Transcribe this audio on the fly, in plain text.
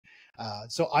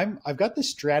I've got this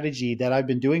strategy that I've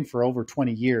been doing for over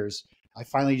 20 years. I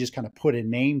finally just kind of put a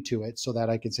name to it so that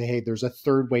I can say, hey, there's a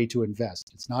third way to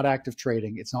invest. It's not active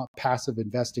trading. It's not passive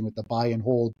investing with the buy and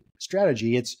hold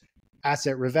strategy. It's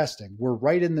asset revesting. We're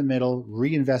right in the middle,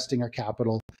 reinvesting our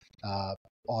capital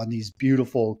on these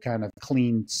beautiful kind of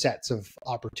clean sets of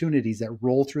opportunities that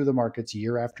roll through the markets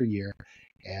year after year.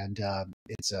 And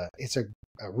it's a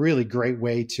really great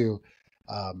way to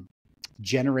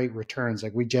generate returns.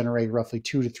 Like we generate roughly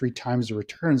 2 to 3 times the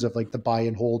returns of like the buy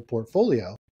and hold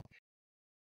portfolio.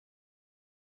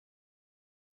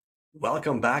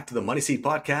 Welcome back to the Money Seat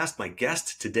Podcast. My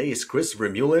guest today is Chris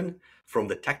Vermuelen from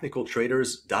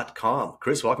thetechnicaltraders.com.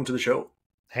 Chris, welcome to the show.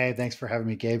 Hey, thanks for having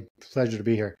me, Gabe. Pleasure to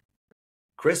be here.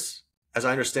 Chris, as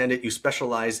I understand it, you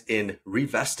specialize in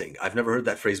revesting. I've never heard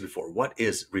that phrase before. What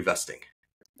is revesting?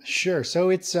 Sure. So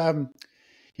it's,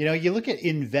 you look at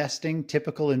investing,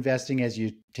 typical investing, as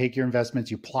you take your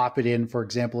investments, you plop it in, for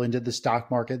example, into the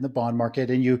stock market and the bond market,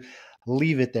 and you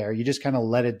leave it there. You just kind of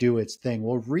let it do its thing.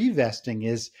 Well, revesting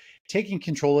is taking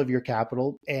control of your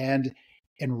capital and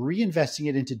reinvesting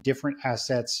it into different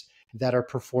assets that are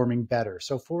performing better.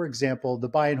 So for example, the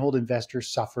buy and hold investor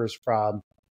suffers from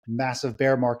massive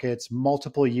bear markets,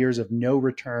 multiple years of no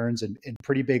returns and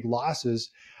pretty big losses.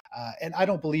 And I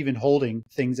don't believe in holding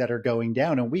things that are going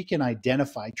down, and we can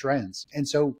identify trends. And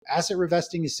so asset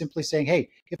revesting is simply saying, hey,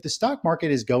 if the stock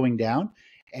market is going down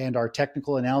and our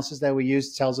technical analysis that we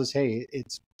use tells us, hey,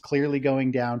 it's clearly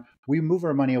going down, we move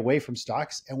our money away from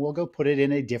stocks and we'll go put it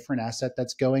in a different asset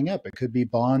that's going up. It could be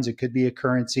bonds, it could be a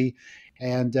currency.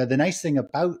 And the nice thing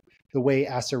about the way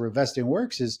asset revesting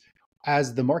works is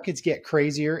as the markets get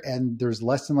crazier and there's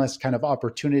less and less kind of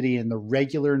opportunity in the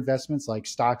regular investments like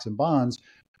stocks and bonds,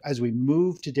 as we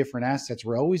move to different assets,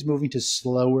 we're always moving to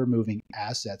slower moving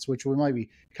assets, which we might be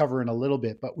covering a little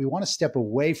bit, but we want to step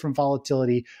away from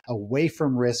volatility, away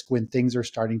from risk when things are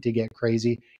starting to get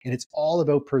crazy. And it's all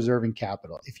about preserving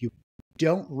capital. If you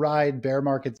don't ride bear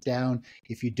markets down,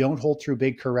 if you don't hold through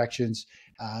big corrections,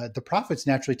 the profits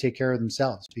naturally take care of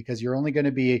themselves because you're only going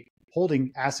to be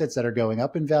holding assets that are going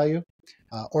up in value,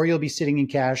 or you'll be sitting in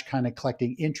cash kind of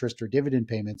collecting interest or dividend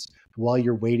payments while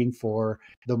you're waiting for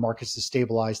the markets to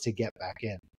stabilize to get back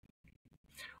in.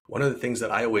 One of the things that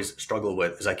I always struggle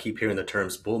with is I keep hearing the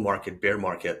terms bull market, bear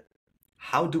market.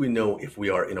 How do we know if we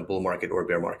are in a bull market or a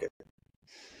bear market?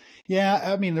 Yeah,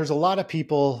 I mean, there's a lot of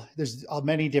people, there's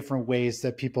many different ways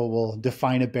that people will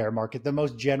define a bear market. The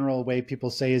most general way people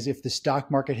say is if the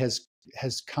stock market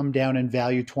has come down in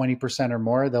value 20% or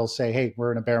more, they'll say, hey,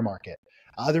 we're in a bear market.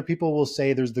 Other people will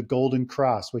say there's the golden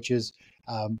cross, which is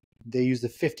they use the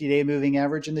 50-day moving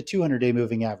average and the 200-day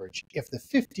moving average. If the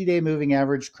 50-day moving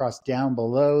average crossed down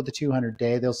below the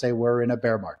 200-day, they'll say we're in a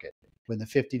bear market. When the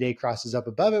 50-day crosses up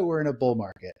above it, we're in a bull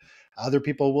market. Other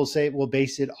people will say, we'll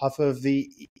base it off of the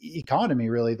economy,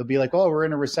 really. They'll be like, oh, we're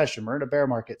in a recession, we're in a bear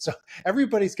market. So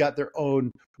everybody's got their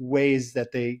own ways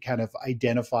that they kind of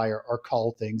identify or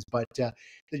call things. But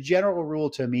the general rule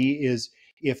to me is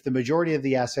if the majority of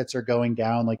the assets are going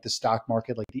down, like the stock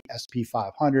market, like the SP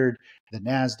 500, the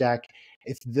NASDAQ,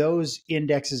 if those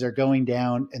indexes are going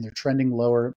down and they're trending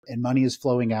lower and money is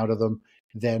flowing out of them,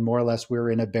 then more or less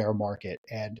we're in a bear market.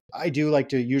 And I do like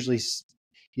to usually,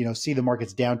 see the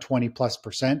markets down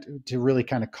 20+% to really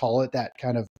kind of call it that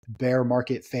kind of bear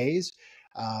market phase.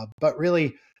 But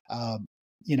really,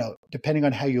 depending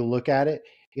on how you look at it,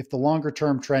 if the longer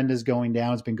term trend is going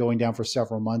down, it's been going down for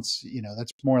several months,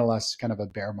 that's more or less kind of a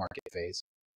bear market phase.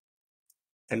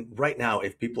 And right now,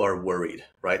 if people are worried,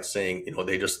 right, saying,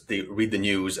 they read the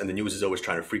news and the news is always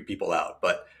trying to freak people out.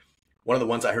 But one of the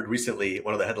ones I heard recently,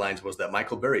 one of the headlines was that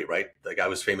Michael Burry, right, the guy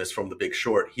was famous from The Big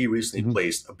Short. He recently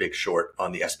placed a big short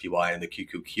on the SPY and the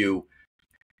QQQ.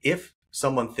 If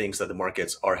someone thinks that the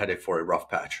markets are headed for a rough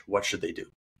patch, what should they do?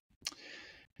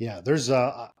 Yeah, there's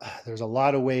a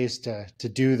lot of ways to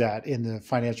do that in the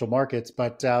financial markets,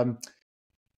 but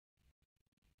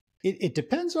it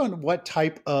depends on what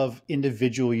type of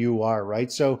individual you are,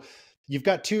 right? So you've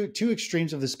got two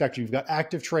extremes of the spectrum. You've got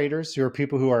active traders who are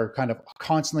people who are kind of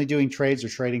constantly doing trades or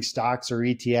trading stocks or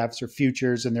ETFs or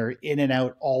futures, and they're in and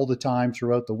out all the time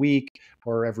throughout the week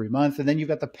or every month. And then you've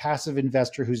got the passive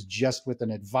investor who's just with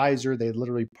an advisor. They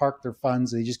literally park their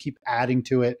funds. They just keep adding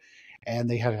to it. And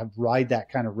they have to ride that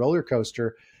kind of roller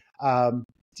coaster.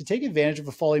 To take advantage of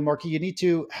a falling market, you need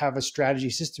to have a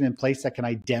strategy system in place that can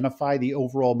identify the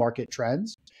overall market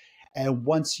trends. And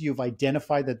once you've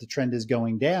identified that the trend is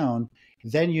going down,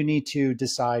 then you need to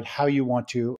decide how you want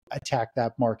to attack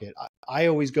that market. I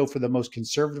always go for the most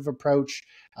conservative approach,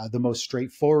 the most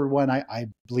straightforward one. I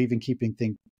believe in keeping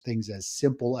things as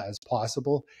simple as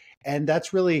possible. And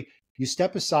that's really You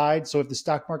step aside. So if the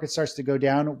stock market starts to go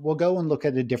down, we'll go and look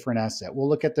at a different asset. We'll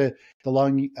look at the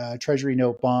long treasury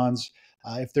note bonds.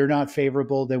 If they're not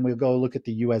favorable, then we'll go look at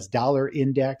the US dollar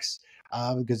index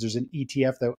because there's an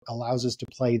ETF that allows us to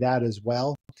play that as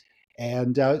well.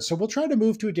 And so we'll try to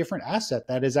move to a different asset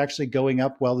that is actually going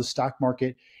up while the stock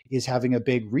market is having a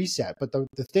big reset. But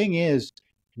the thing is,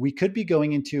 we could be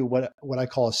going into what I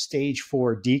call a stage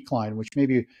 4 decline, which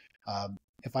maybe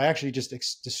if I actually just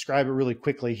describe it really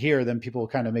quickly here, then people will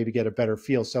kind of maybe get a better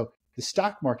feel. So the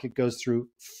stock market goes through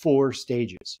 4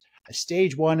 stages. A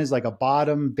stage 1 is like a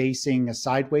bottom basing a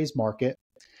sideways market.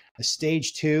 A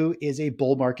stage 2 is a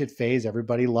bull market phase.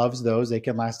 Everybody loves those. They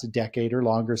can last a decade or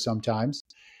longer sometimes.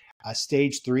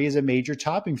 Stage 3 is a major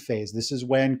topping phase. This is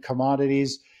when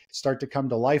commodities start to come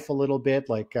to life a little bit,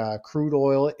 like crude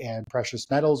oil and precious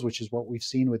metals, which is what we've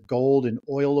seen with gold and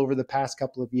oil over the past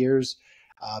couple of years.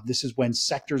 This is when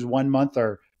sectors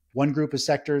one group of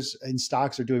sectors in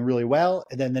stocks are doing really well,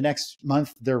 and then the next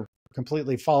month they're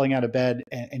completely falling out of bed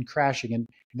and crashing. And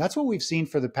that's what we've seen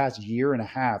for the past year and a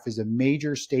half is a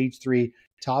major stage 3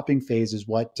 topping phase is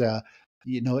what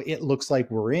it looks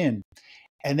like we're in.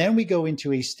 And then we go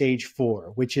into a stage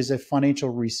 4, which is a financial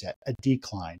reset, a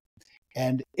decline.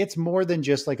 And it's more than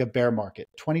just like a bear market.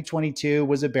 2022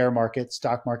 was a bear market.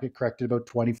 Stock market corrected about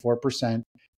 24%.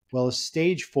 Well, a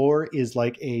stage 4 is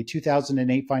like a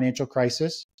 2008 financial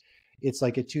crisis. It's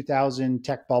like a 2000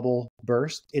 tech bubble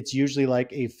burst. It's usually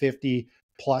like a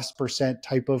 50+%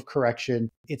 type of correction.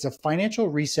 It's a financial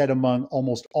reset among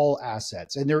almost all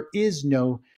assets. And there is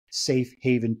no safe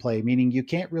haven play, meaning you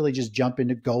can't really just jump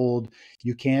into gold.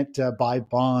 You can't buy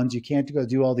bonds. You can't go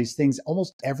do all these things.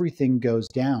 Almost everything goes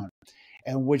down.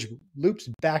 And which loops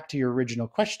back to your original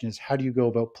question is how do you go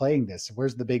about playing this?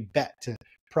 Where's the big bet to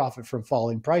profit from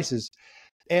falling prices?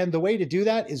 And the way to do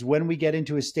that is when we get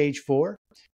into a stage 4,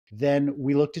 then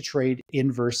we look to trade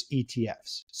inverse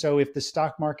ETFs. So if the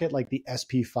stock market, like the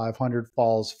SP 500,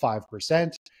 falls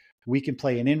 5%, we can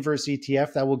play an inverse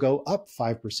ETF that will go up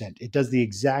 5%. It does the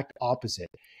exact opposite.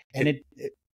 And it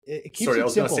keeps Sorry, it I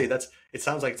was going to simple. say it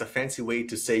sounds like it's a fancy way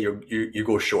to say you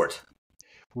go short.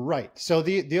 Right. So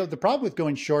the problem with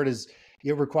going short is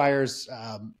it requires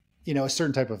a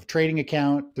certain type of trading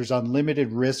account. There's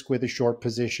unlimited risk with a short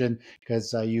position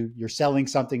because you're selling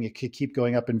something. It could keep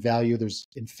going up in value. There's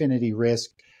infinity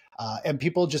risk. And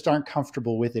people just aren't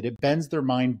comfortable with it. It bends their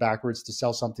mind backwards to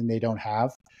sell something they don't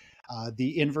have.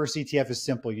 The inverse ETF is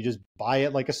simple. You just buy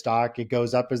it like a stock. It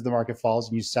goes up as the market falls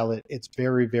and you sell it. It's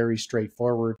very, very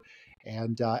straightforward.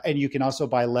 And you can also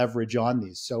buy leverage on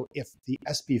these. So if the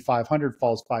SP 500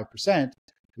 falls 5%,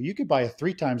 you could buy a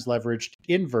 3 times leveraged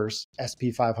inverse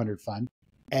SP 500 fund.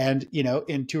 And,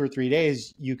 in 2 or 3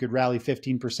 days, you could rally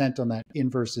 15% on that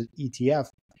inverse ETF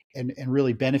and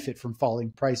really benefit from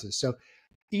falling prices. So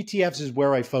ETFs is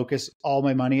where I focus all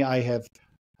my money.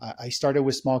 I started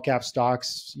with small cap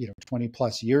stocks, 20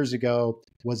 plus years ago,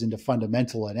 was into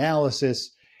fundamental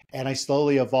analysis. And I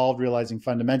slowly evolved, realizing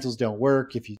fundamentals don't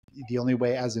work. The only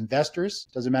way as investors,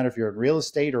 doesn't matter if you're in real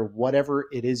estate or whatever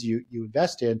it is you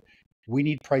invest in, we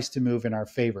need price to move in our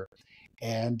favor.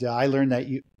 And I learned that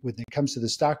when it comes to the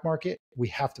stock market, we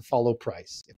have to follow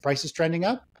price. If price is trending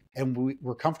up and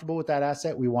we're comfortable with that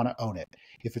asset, we want to own it.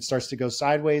 If it starts to go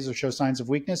sideways or show signs of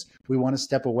weakness, we want to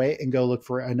step away and go look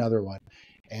for another one.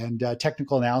 And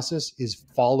technical analysis is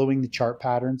following the chart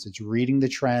patterns. It's reading the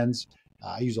trends.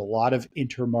 I use a lot of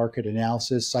intermarket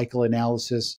analysis, cycle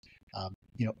analysis.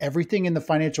 Everything in the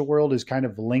financial world is kind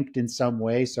of linked in some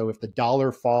way. So if the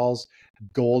dollar falls,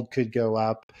 gold could go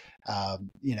up.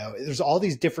 There's all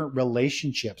these different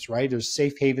relationships, right? There's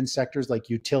safe haven sectors like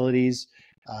utilities.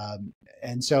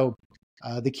 And so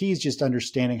the key is just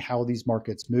understanding how these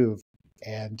markets move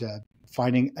and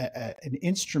finding an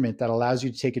instrument that allows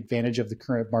you to take advantage of the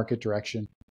current market direction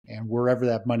and wherever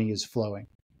that money is flowing.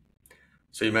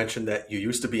 So you mentioned that you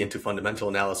used to be into fundamental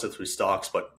analysis with stocks,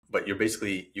 but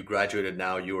you graduated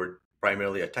now. You're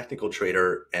primarily a technical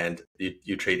trader and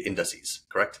you trade indices,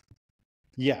 correct?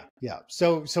 Yeah.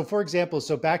 So for example,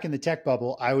 back in the tech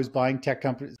bubble, I was buying tech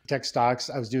stocks.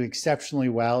 I was doing exceptionally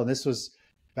well, and this was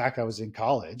back I was in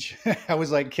college. I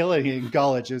was like killing it in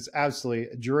college. It was absolutely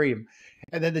a dream.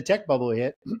 And then the tech bubble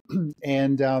hit,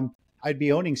 and I'd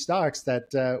be owning stocks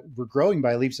that were growing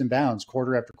by leaps and bounds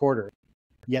quarter after quarter.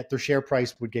 Yet their share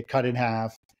price would get cut in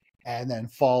half and then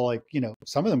fall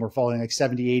some of them were falling like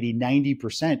 70, 80,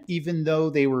 90%, even though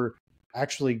they were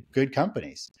actually good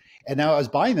companies. And now I was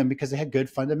buying them because they had good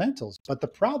fundamentals. But the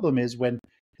problem is when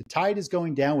the tide is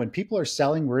going down, when people are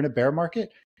selling, we're in a bear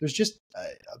market, there's just a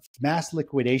mass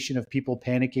liquidation of people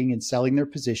panicking and selling their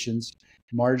positions,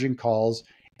 margin calls.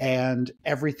 and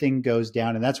everything goes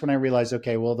down. And that's when I realized,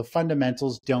 okay, well, the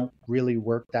fundamentals don't really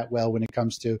work that well when it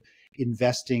comes to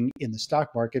investing in the stock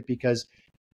market, because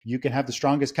you can have the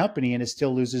strongest company and it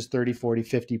still loses 30, 40,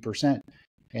 50%.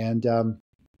 And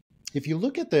if you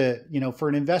look at the, for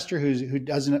an investor who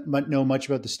doesn't know much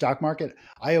about the stock market,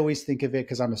 I always think of it,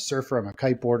 because I'm a surfer, I'm a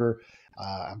kiteboarder,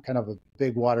 I'm kind of a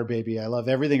big water baby. I love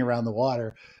everything around the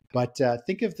water. But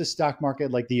think of the stock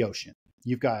market like the ocean.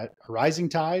 You've got a rising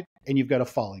tide and you've got a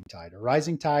falling tide. A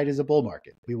rising tide is a bull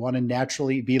market. We want to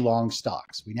naturally be long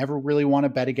stocks. We never really want to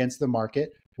bet against the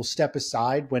market. We'll step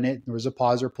aside when there's a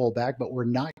pause or pullback, but we're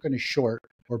not going to short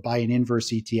or buy an inverse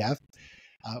ETF.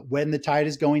 When the tide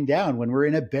is going down, when we're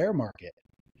in a bear market,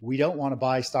 we don't want to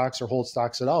buy stocks or hold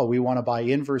stocks at all. We want to buy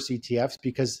inverse ETFs,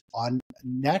 because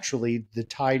naturally the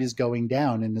tide is going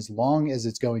down. And as long as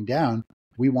it's going down,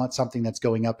 we want something that's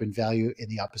going up in value in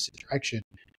the opposite direction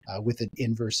with an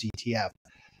inverse ETF.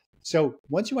 So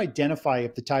once you identify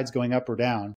if the tide's going up or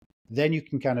down, then you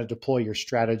can kind of deploy your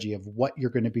strategy of what you're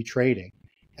going to be trading.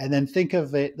 And then think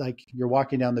of it like you're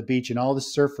walking down the beach and all the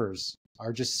surfers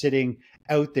are just sitting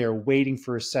out there waiting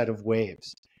for a set of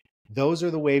waves. Those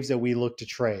are the waves that we look to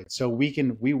trade. So we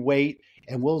wait,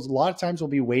 and a lot of times we'll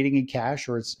be waiting in cash,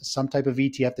 or it's some type of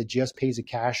ETF that just pays a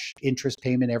cash interest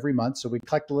payment every month. So we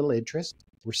collect a little interest.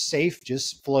 We're safe,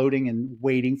 just floating and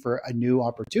waiting for a new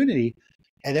opportunity.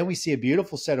 And then we see a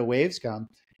beautiful set of waves come,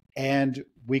 and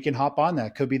we can hop on that.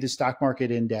 It could be the stock market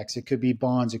index. It could be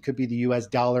bonds. It could be the US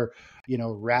dollar,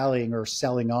 rallying or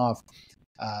selling off.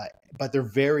 But they're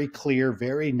very clear,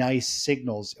 very nice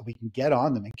signals, and we can get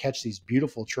on them and catch these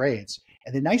beautiful trades.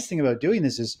 And the nice thing about doing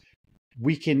this is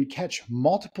we can catch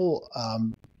multiple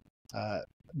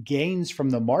gains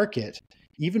from the market,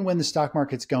 even when the stock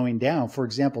market's going down. For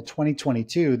example,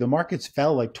 2022, the markets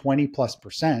fell like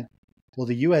 20+%. Well,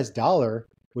 the US dollar,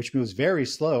 which was very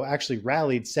slow, actually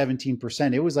rallied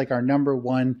 17%. It was like our number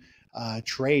one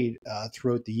trade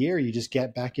throughout the year. You just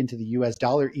get back into the US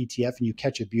dollar ETF and you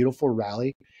catch a beautiful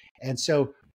rally. And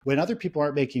so when other people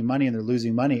aren't making money and they're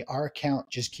losing money, our account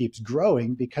just keeps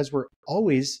growing, because we're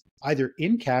always either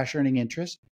in cash earning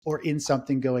interest or in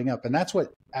something going up. And that's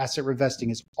what asset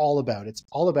revesting is all about. It's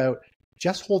all about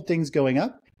just hold things going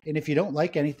up. And if you don't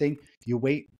like anything, you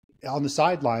wait on the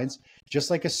sidelines,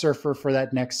 just like a surfer, for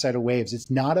that next set of waves.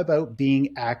 It's not about being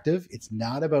active. It's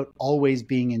not about always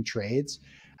being in trades.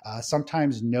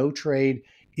 Sometimes no trade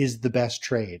is the best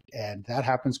trade. And that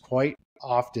happens quite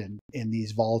often in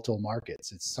these volatile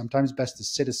markets. It's sometimes best to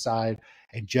sit aside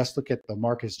and just look at the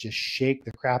markets, just shake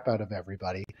the crap out of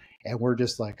everybody. And we're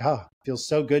just like, oh, it feels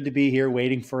so good to be here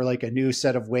waiting for like a new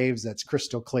set of waves that's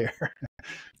crystal clear.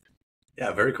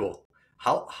 Yeah, very cool.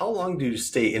 How long do you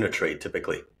stay in a trade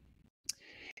typically?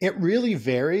 It really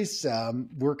varies.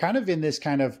 We're kind of in this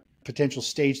kind of potential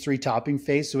stage 3 topping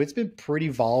phase. So it's been pretty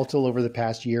volatile over the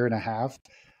past year and a half.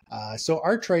 So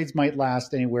our trades might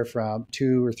last anywhere from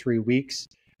 2 or 3 weeks.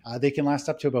 They can last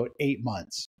up to about 8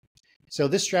 months. So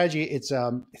this strategy, it's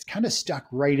kind of stuck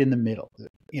right in the middle.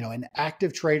 An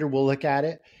active trader will look at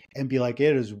it and be like,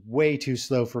 it is way too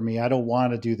slow for me. I don't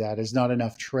want to do that. There's not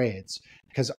enough trades,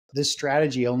 because this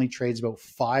strategy only trades about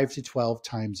 5 to 12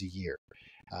 times a year.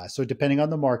 So depending on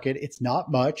the market, it's not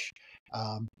much,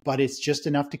 but it's just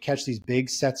enough to catch these big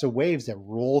sets of waves that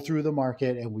roll through the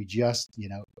market, and we just,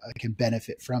 can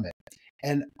benefit from it.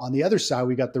 And on the other side,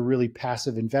 we got the really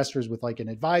passive investors with like an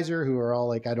advisor who are all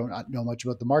like, I don't know much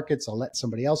about the markets. I'll let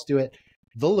somebody else do it.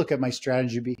 They'll look at my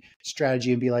strategy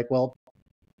and be like, well,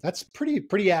 that's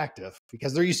pretty active,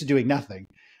 because they're used to doing nothing.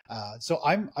 So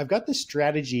I've got this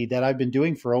strategy that I've been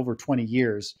doing for over 20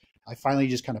 years. I finally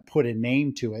just kind of put a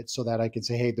name to it so that I can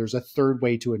say, hey, there's a third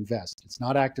way to invest. It's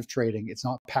not active trading. It's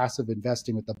not passive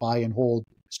investing with the buy and hold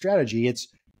strategy. It's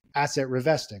asset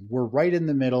revesting. We're right in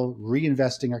the middle,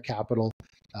 reinvesting our capital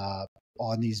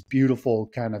on these beautiful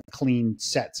kind of clean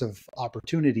sets of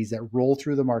opportunities that roll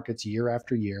through the markets year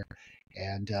after year.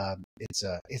 And it's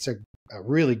a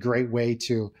really great way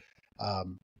to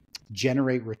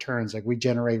generate returns. Like we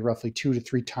generate roughly 2 to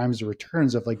 3 times the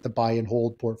returns of like the buy and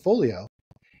hold portfolio.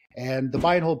 And the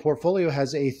buy and hold portfolio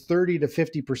has a 30 to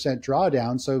 50%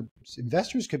 drawdown. So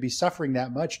investors could be suffering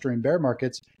that much during bear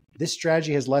markets. This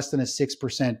strategy has less than a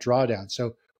 6% drawdown.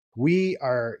 So we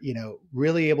are,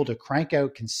 really able to crank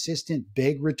out consistent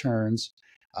big returns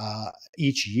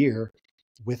each year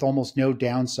with almost no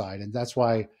downside. And that's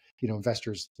why,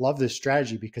 investors love this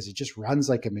strategy, because it just runs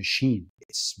like a machine.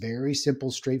 It's very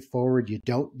simple, straightforward. You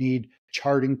don't need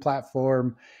charting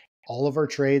platform. All of our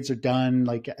trades are done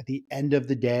like at the end of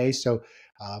the day. So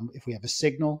if we have a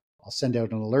signal, I'll send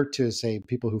out an alert to say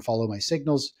people who follow my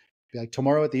signals, Like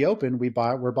tomorrow at the open,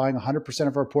 we're buying 100%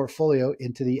 of our portfolio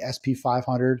into the SP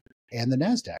 500 and the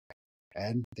NASDAQ.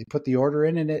 And they put the order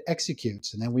in and it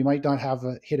executes. And then we might not have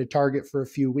hit a target for a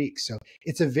few weeks. So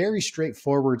it's a very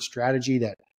straightforward strategy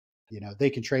that, they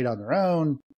can trade on their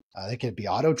own. They can be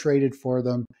auto traded for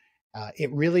them.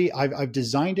 I've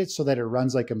designed it so that it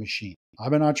runs like a machine.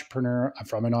 I'm an entrepreneur. I'm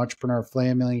from an entrepreneur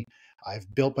family.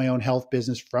 I've built my own health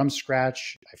business from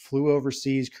scratch. I flew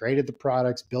overseas, created the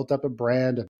products, built up a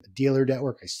brand, a dealer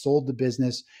network. I sold the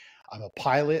business. I'm a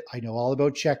pilot. I know all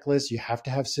about checklists. You have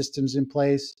to have systems in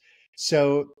place.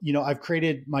 So, I've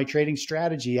created my trading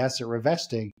strategy, asset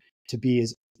revesting, to be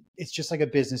it's just like a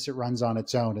business. It runs on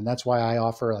its own. And that's why I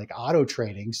offer like auto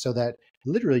trading, so that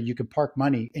literally you can park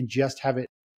money and just have it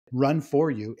run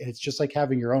for you. And it's just like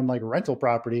having your own like rental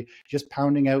property, just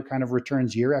pounding out kind of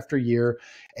returns year after year.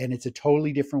 And it's a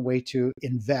totally different way to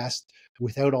invest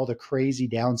without all the crazy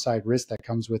downside risk that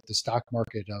comes with the stock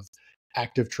market of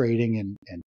active trading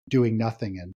and doing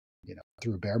nothing and,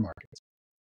 through bear markets.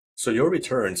 So your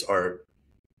returns are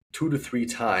 2 to 3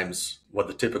 times what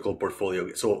the typical portfolio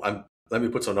gets. So let me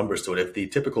put some numbers to it. If the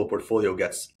typical portfolio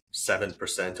gets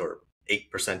 7% or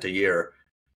 8% a year,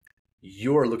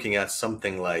 you're looking at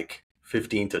something like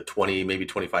 15 to 20, maybe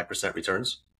 25%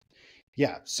 returns.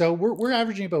 Yeah. So we're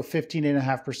averaging about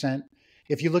 15.5%.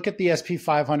 If you look at the SP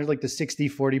 500, like the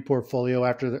 60/40 portfolio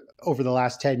over the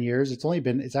last 10 years, it's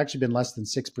actually been less than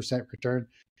 6% return.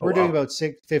 We're doing about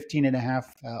 15.5,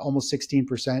 almost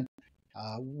 16%,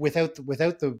 without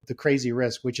the crazy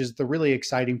risk, which is the really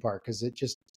exciting part, because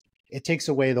it takes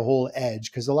away the whole edge,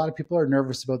 because a lot of people are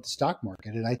nervous about the stock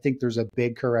market. And I think there's a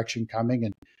big correction coming,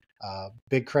 and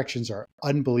big corrections are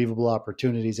unbelievable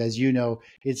opportunities. As you know,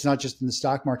 it's not just in the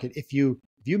stock market. If you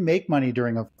make money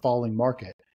during a falling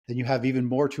market, then you have even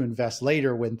more to invest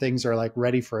later when things are like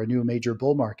ready for a new major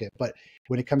bull market. But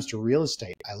when it comes to real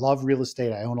estate, I love real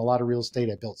estate. I own a lot of real estate.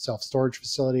 I built self-storage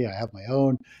facility. I have my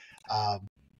own.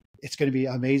 It's going to be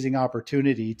an amazing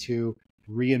opportunity to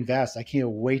reinvest. I can't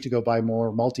wait to go buy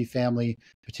more multifamily,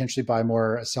 potentially buy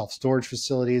more self-storage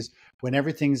facilities when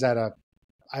everything's at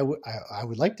I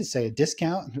would like to say a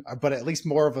discount, but at least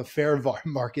more of a fair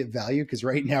market value. Because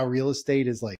right now real estate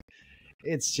is like,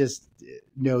 it's just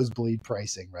nosebleed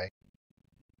pricing, right?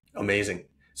 Amazing.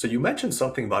 So you mentioned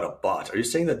something about a bot. Are you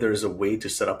saying that there is a way to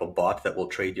set up a bot that will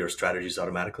trade your strategies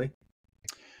automatically?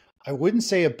 I wouldn't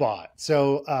say a bot.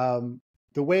 So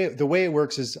the way it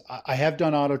works is I have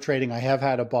done auto trading. I have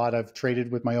had a bot. I've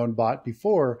traded with my own bot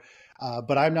before,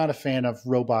 but I'm not a fan of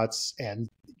robots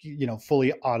and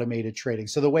fully automated trading.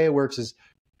 So the way it works is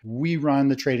we run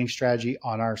the trading strategy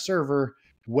on our server.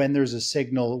 When there's a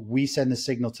signal, we send the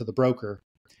signal to the broker,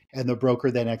 and the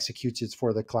broker then executes it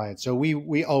for the client. So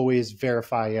we always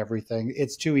verify everything.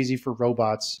 It's too easy for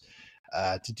robots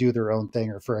to do their own thing,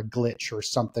 or for a glitch or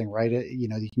something, right? You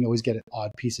can always get an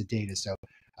odd piece of data. So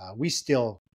we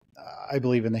still, I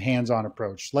believe in the hands-on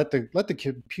approach. Let the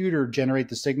computer generate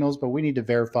the signals, but we need to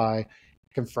verify,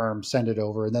 confirm, send it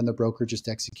over, and then the broker just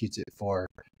executes it for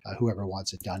whoever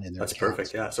wants it done in their That's accounts.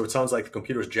 perfect. Yeah. So it sounds like the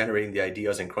computer is generating the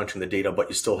ideas and crunching the data, but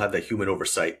you still have that human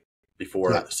oversight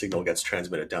before the signal gets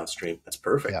transmitted downstream. That's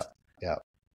perfect. Yeah.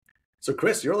 So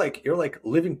Chris, you're like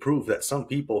living proof that some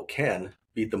people can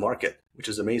beat the market, which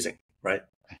is amazing, right?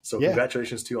 So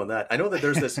congratulations to you on that. I know that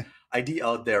there's this idea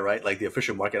out there, right? Like the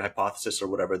efficient market hypothesis or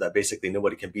whatever, that basically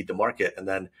nobody can beat the market. And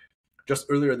then just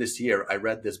earlier this year, I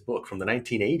read this book from the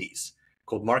 1980s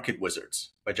called Market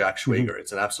Wizards by Jack Schwager. Mm-hmm.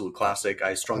 It's an absolute classic.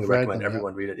 I strongly recommend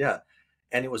everyone read it. Yeah.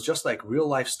 And it was just like real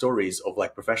life stories of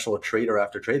like professional trader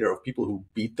after trader of people who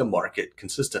beat the market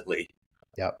consistently.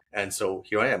 Yeah. And so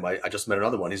here I am. I just met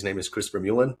another one. His name is Chris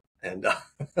Vermuelen. And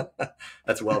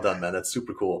that's well done, man. That's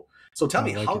super cool. So tell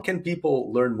me, how can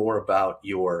people learn more about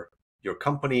your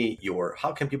company?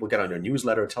 How can people get on your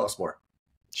newsletter? Tell us more.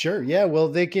 Sure. Yeah. Well,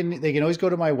 they can always go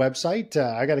to my website.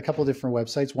 I got a couple of different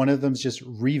websites. One of them is just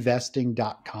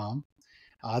revesting.com.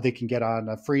 They can get on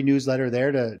a free newsletter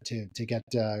there to get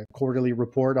a quarterly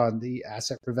report on the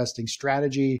asset revesting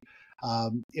strategy.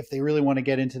 If they really want to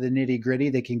get into the nitty gritty,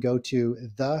 they can go to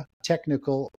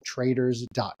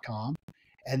thetechnicaltraders.com.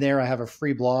 And there I have a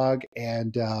free blog,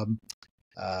 and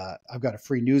I've got a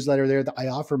free newsletter there that I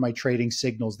offer my trading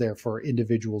signals there for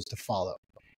individuals to follow.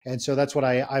 And so that's what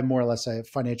I'm more or less a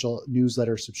financial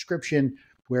newsletter subscription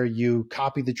where you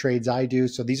copy the trades I do.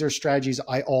 So these are strategies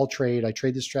I trade. I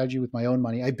trade the strategy with my own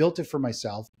money. I built it for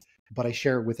myself, but I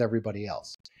share it with everybody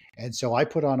else. And so I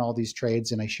put on all these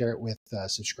trades and I share it with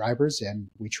subscribers, and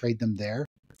we trade them there.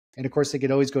 And of course, they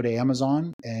could always go to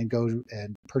Amazon and go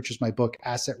and purchase my book,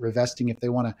 Asset Revesting, if they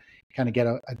want to kind of get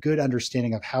a good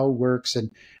understanding of how it works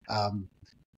and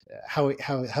how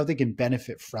they can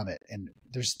benefit from it. And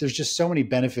there's just so many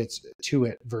benefits to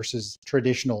it versus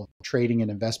traditional trading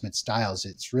and investment styles.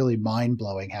 It's really mind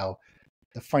blowing how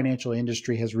the financial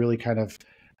industry has really kind of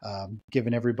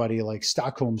given everybody like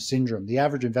Stockholm syndrome. The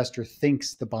average investor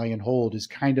thinks the buy and hold is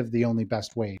kind of the only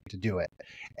best way to do it.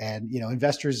 And, you know,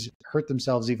 investors hurt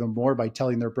themselves even more by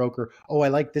telling their broker, oh, I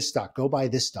like this stock, go buy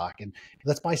this stock, and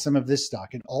let's buy some of this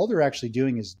stock. And all they're actually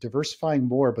doing is diversifying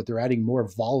more, but they're adding more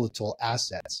volatile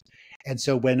assets. And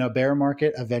so when a bear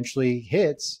market eventually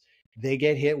hits, they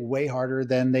get hit way harder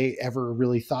than they ever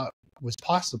really thought was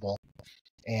possible.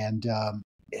 And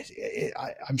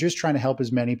I'm just trying to help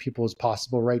as many people as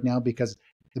possible right now, because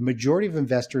the majority of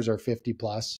investors are 50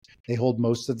 plus. They hold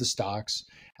most of the stocks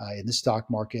in the stock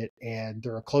market, and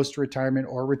they're close to retirement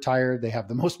or retired. They have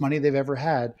the most money they've ever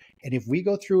had. And if we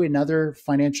go through another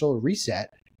financial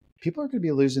reset, people are going to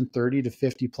be losing 30 to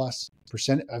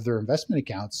 50+% of their investment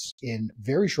accounts in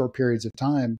very short periods of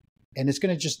time. And it's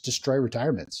going to just destroy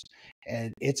retirements.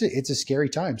 And it's a scary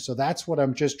time. So that's what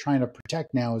I'm just trying to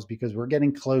protect now, is because we're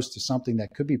getting close to something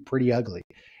that could be pretty ugly.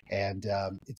 And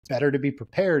it's better to be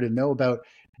prepared and know about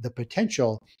the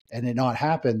potential and it not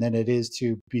happen than it is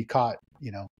to be caught,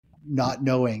 you know, not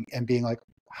knowing and being like,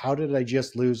 how did I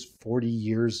just lose 40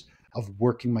 years of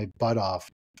working my butt off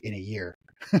in a year?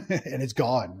 And it's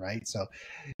gone, right? So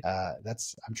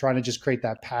I'm trying to just create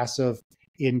that passive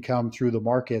income through the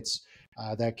markets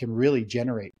that can really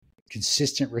generate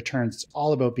consistent returns. It's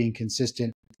all about being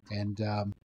consistent. And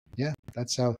yeah,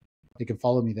 that's how they can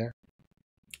follow me there.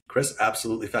 Chris,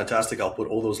 absolutely fantastic. I'll put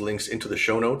all those links into the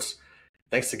show notes.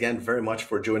 Thanks again very much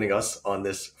for joining us on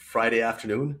this Friday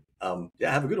afternoon.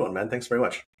 Yeah, have a good one, man. Thanks very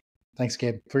much. Thanks,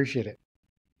 Gabe. Appreciate it.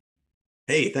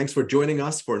 Hey, thanks for joining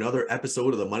us for another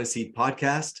episode of the Money Seed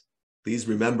Podcast. Please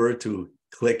remember to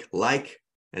click like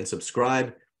and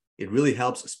subscribe. It really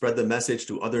helps spread the message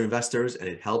to other investors, and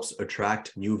it helps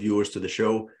attract new viewers to the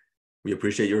show. We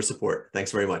appreciate your support.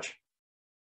 Thanks very much.